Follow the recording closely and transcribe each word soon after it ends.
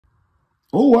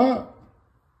Oh, wow.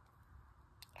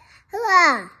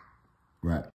 Hello.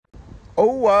 Right.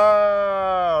 Oh,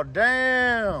 wow.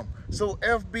 Damn. So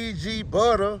FBG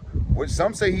Butta, which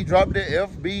some say he dropped the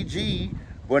FBG,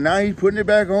 but now he's putting it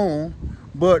back on.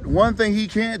 But one thing he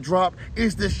can't drop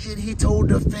is the shit he told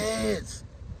the feds.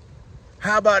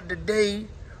 How about today?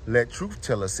 Let truth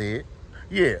teller say it.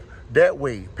 Yeah, that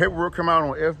way. Paperwork come out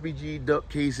on FBG Duck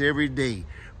case every day.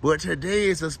 But today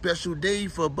is a special day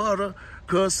for Butta,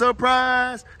 cause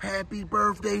surprise, happy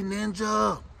birthday,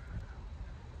 Ninja.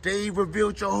 They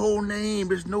revealed your whole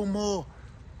name. It's no more,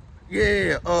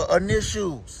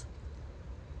 initials.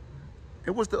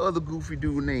 And what's the other goofy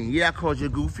dude name? Yeah, I called you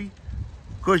Goofy.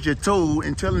 Cause you're told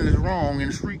and telling is wrong in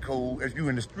the street code as you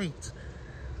in the streets.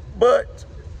 But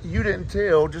you didn't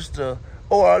tell just oh,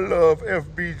 I love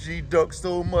FBG Duck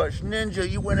so much. Ninja,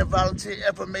 you went and volunteered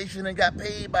information and got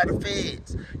paid by the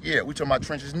feds. Yeah, we talking about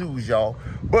Trenches News, y'all.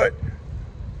 But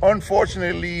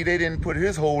unfortunately, they didn't put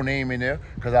his whole name in there,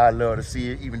 because I love to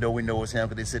see it, even though we know it's him,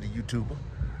 because they said a YouTuber.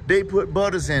 They put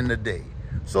Butta's in today.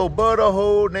 So Butta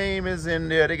whole name is in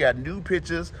there. They got new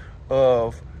pictures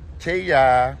of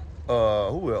K.I.,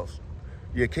 who else?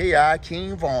 Yeah, K.I.,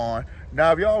 King Von.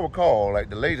 Now, if y'all recall, like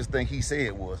the latest thing he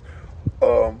said was,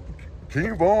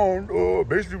 King Von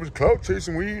basically was clout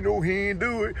chasing. We didn't know he ain't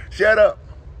do it. Shut up.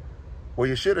 Well,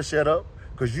 you should have shut up,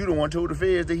 because you the one told the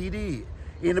feds that he did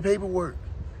in the paperwork.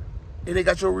 And they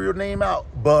got your real name out.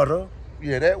 Butta.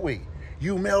 Yeah, that way.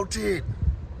 You melted.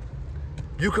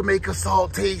 You can make a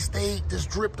sauteed steak that's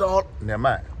dripped all. Never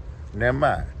mind. Never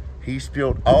mind. He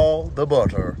spilled all the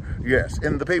butter. Yes,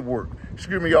 in the paperwork.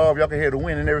 Excuse me, y'all, if y'all can hear the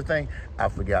wind and everything. I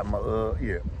forgot my,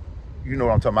 yeah. You know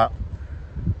what I'm talking about.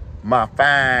 My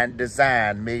fine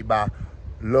design made by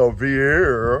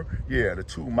Lavier. Yeah, the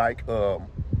 2-mic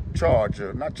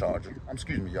charger. Not charger.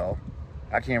 Excuse me, y'all.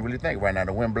 I can't really think right now.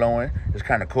 The wind blowing. It's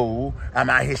kind of cool. I'm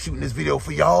out here shooting this video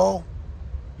for y'all.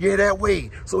 Yeah, that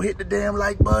way. So hit the damn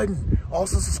like button.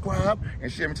 Also subscribe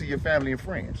and share me to your family and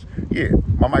friends. Yeah,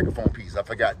 my microphone piece. I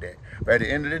forgot that. But at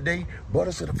the end of the day,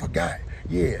 Butta should have forgot.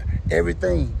 Yeah,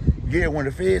 everything. Yeah, when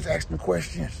the feds asked him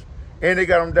questions. And they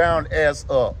got him down as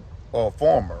a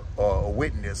former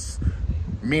witness.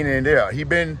 Meaning there. He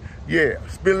been,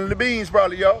 spilling the beans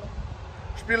probably, y'all.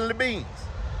 Spilling the beans.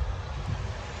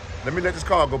 Let me let this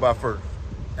car go by first.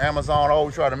 Amazon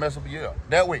always try to mess up,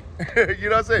 that way. You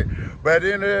know what I'm saying? But at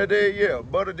the end of the day,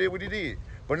 Butta did what he did.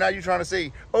 But now you're trying to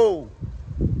say, oh,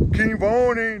 King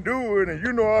Von ain't do it, and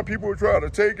you know how people try to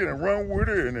take it and run with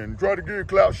it and try to get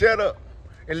clout. Shut up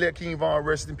and let King Von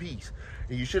rest in peace.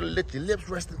 And you should have let your lips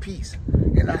rest in peace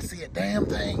and not say a damn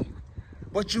thing.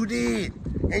 But you did,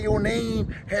 and your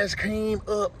name has came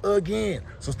up again.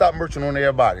 So stop merching on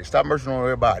everybody. Stop merching on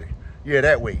everybody. Yeah,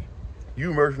 that way.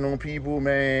 You merching on people,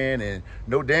 man, and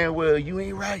know damn well you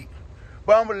ain't right.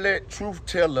 But I'm gonna let Truth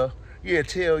Teller,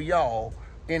 tell y'all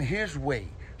in his way.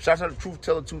 Shout out to Truth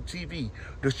Teller 2 TV,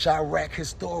 the Chirac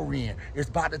historian is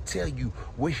about to tell you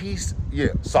what he's,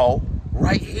 saw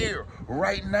right here,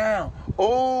 right now. A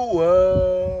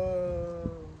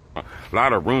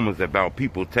lot of rumors about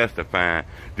people testifying.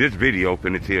 This video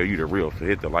finna tell you the real, so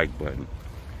hit the like button.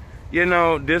 You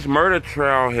know, this murder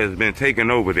trial has been taking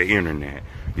over the internet.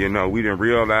 You know, we didn't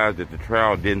realize that the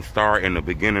trial didn't start in the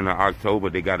beginning of October.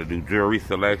 They got to do jury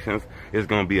selections. It's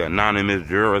going to be anonymous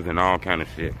jurors and all kind of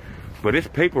shit. But this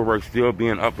paperwork still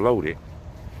being uploaded.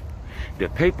 The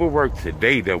paperwork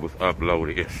today that was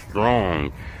uploaded is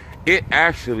strong. It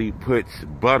actually puts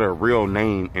Butta real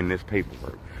name in this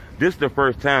paperwork. This is the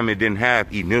first time it didn't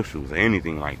have initials or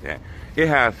anything like that. It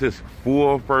has his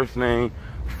full first name,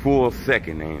 full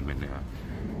second name in there.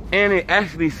 And it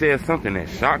actually says something that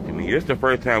shocked me. It's the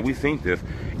first time we seen this.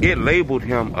 It labeled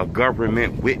him a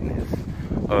government witness.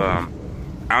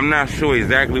 I'm not sure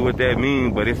exactly what that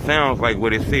means, but it sounds like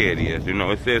what it said is. You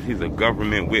know, it says he's a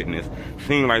government witness.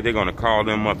 Seems like they're going to call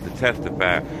them up to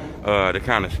testify, to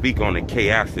kind of speak on the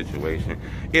KI situation.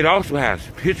 It also has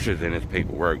pictures in this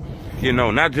paperwork. You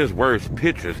know, not just words,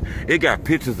 pictures. It got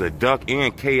pictures of Duck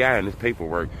and KI in this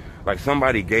paperwork. Like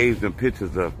somebody gave them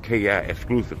pictures of KI,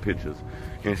 exclusive pictures.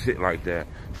 And shit like that.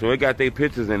 So it got their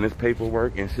pictures in this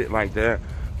paperwork and shit like that.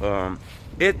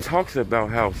 It talks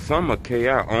about how some of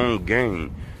K.I. own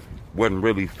gang wasn't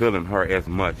really feeling her as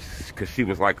much, because she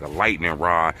was like a lightning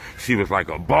rod. She was like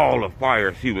a ball of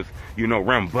fire. She was, you know,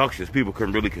 rambunctious. People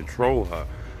couldn't really control her.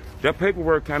 That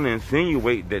paperwork kind of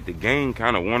insinuate that the gang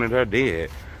kind of wanted her dead.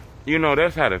 You know,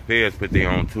 that's how the feds put their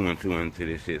own 2 and 2 into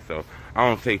this shit. So I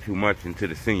don't say too much into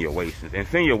the insinuations.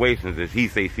 Insinuations is he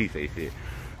say, she say shit.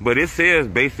 But it says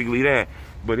basically that.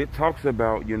 But it talks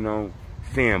about, you know,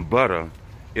 saying Butta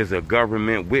is a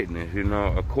government witness. You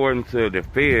know, according to the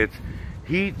feds,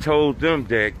 He told them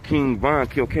that King Von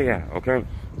killed K.I., okay?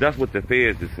 That's what the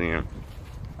feds is saying.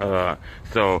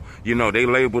 So, you know, they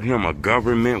labeled him a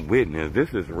government witness.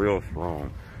 This is real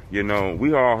strong. You know,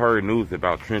 we all heard news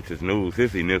about Trench's news,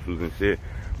 his initials and shit,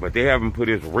 but they haven't put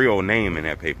his real name in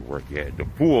that paperwork yet. The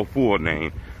full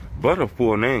name. But a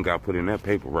full name got put in that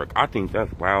paperwork. I think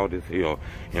that's wild as hell,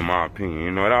 in my opinion. You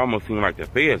know, it almost seems like the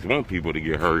feds want people to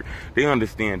get hurt. They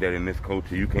understand that in this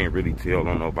culture, you can't really tell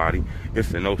on nobody.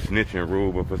 It's a no snitching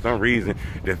rule. But for some reason,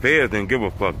 the feds didn't give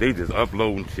a fuck. They just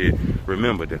uploading shit.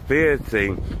 Remember, the feds say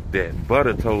that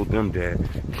Butta told them that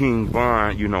King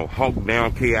Von, you know, hawked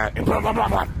down K.I. and blah, blah, blah,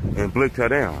 blah, and blicked her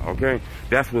down, okay?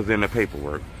 That's what's in the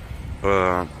paperwork.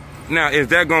 Now, is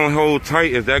that going to hold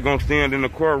tight? Is that going to stand in the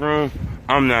courtroom?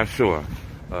 I'm not sure,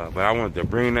 but I wanted to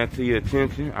bring that to your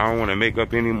attention. I don't want to make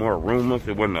up any more rumors.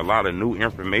 There wasn't a lot of new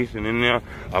information in there,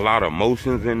 a lot of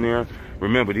motions in there.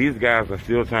 Remember, these guys are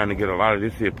still trying to get a lot of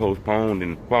this shit postponed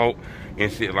and fought and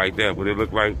shit like that, but it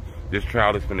looked like this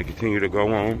trial is going to continue to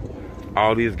go on.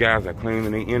 All these guys are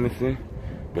claiming they're innocent,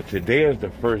 but today is the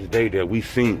first day that we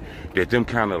seen that them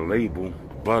kind of label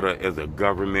Butta as a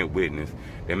government witness.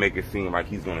 They make it seem like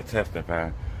he's going to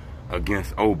testify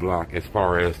against O-Block as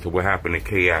far as to what happened to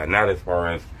K.I., not as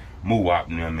far as Muwop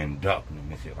them and Duck them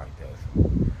and shit like that.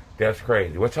 That's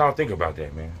crazy. What y'all think about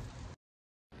that, man?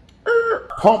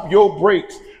 Pump your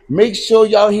brakes. Make sure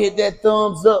y'all hit that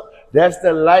thumbs up. That's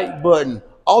the like button.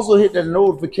 Also hit the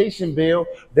notification bell.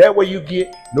 That way you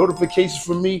get notifications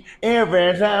from me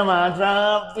every time I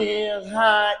drop this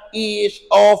hot-ish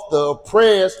off the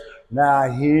press. Now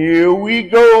here we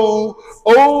go.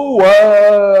 Oh,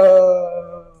 wow.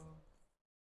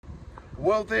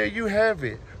 Well, there you have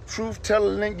it. Truth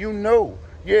telling, you know.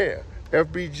 Yeah,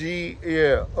 FBG,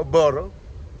 yeah, a Butta.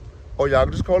 Or y'all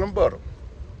can just call him Butta.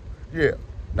 Yeah,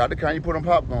 not the kind you put on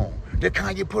popcorn. The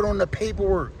kind you put on the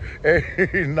paperwork.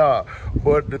 Hey, nah.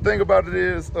 But the thing about it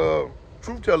is,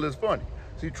 truth telling is funny.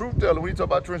 See, truth telling, when you talk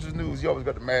about Trench's News, you always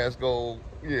got the mask on.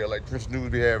 Yeah, like Trench's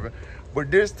News be having. But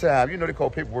this time, you know they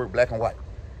call paperwork black and white.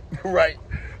 Right?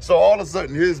 So all of a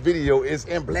sudden, his video is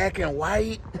in black and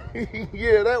white.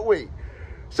 Yeah, that way.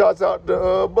 Shouts out to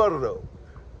Butta though.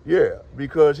 Yeah,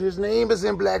 because his name is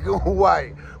in black and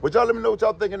white. But y'all let me know what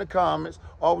y'all think in the comments.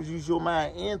 Always use your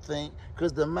mind and think,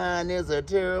 because the mind is a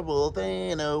terrible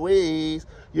thing always.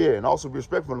 Yeah, and also be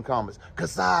respectful in the comments,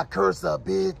 because I curse a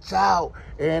bitch out,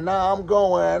 and I'm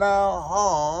going out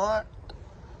hard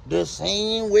the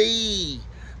same way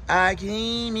I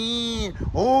came in.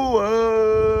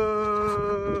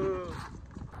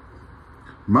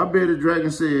 My bearded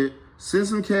dragon said, send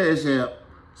some cash out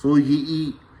so he can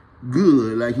eat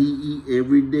good like he eat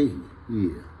every day.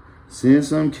 Yeah. Send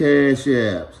some cash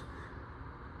apps.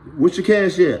 What's your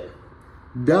cash app?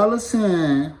 $IAMSUPAKOOL.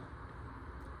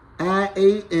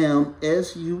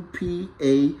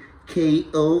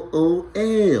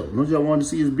 Don't y'all want to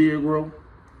see his beard grow?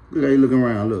 Look how he looking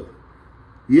around, look.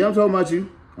 Yeah, I'm talking about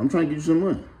you. I'm trying to get you some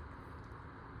money.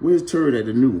 Where's turd at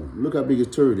the new one? Look how big his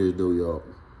turd is though, y'all.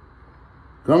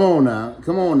 Come on now.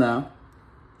 Come on now.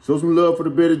 Show some love for the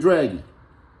bearded dragon.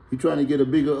 He trying to get a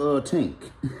bigger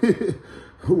tank.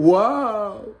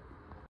 Wow.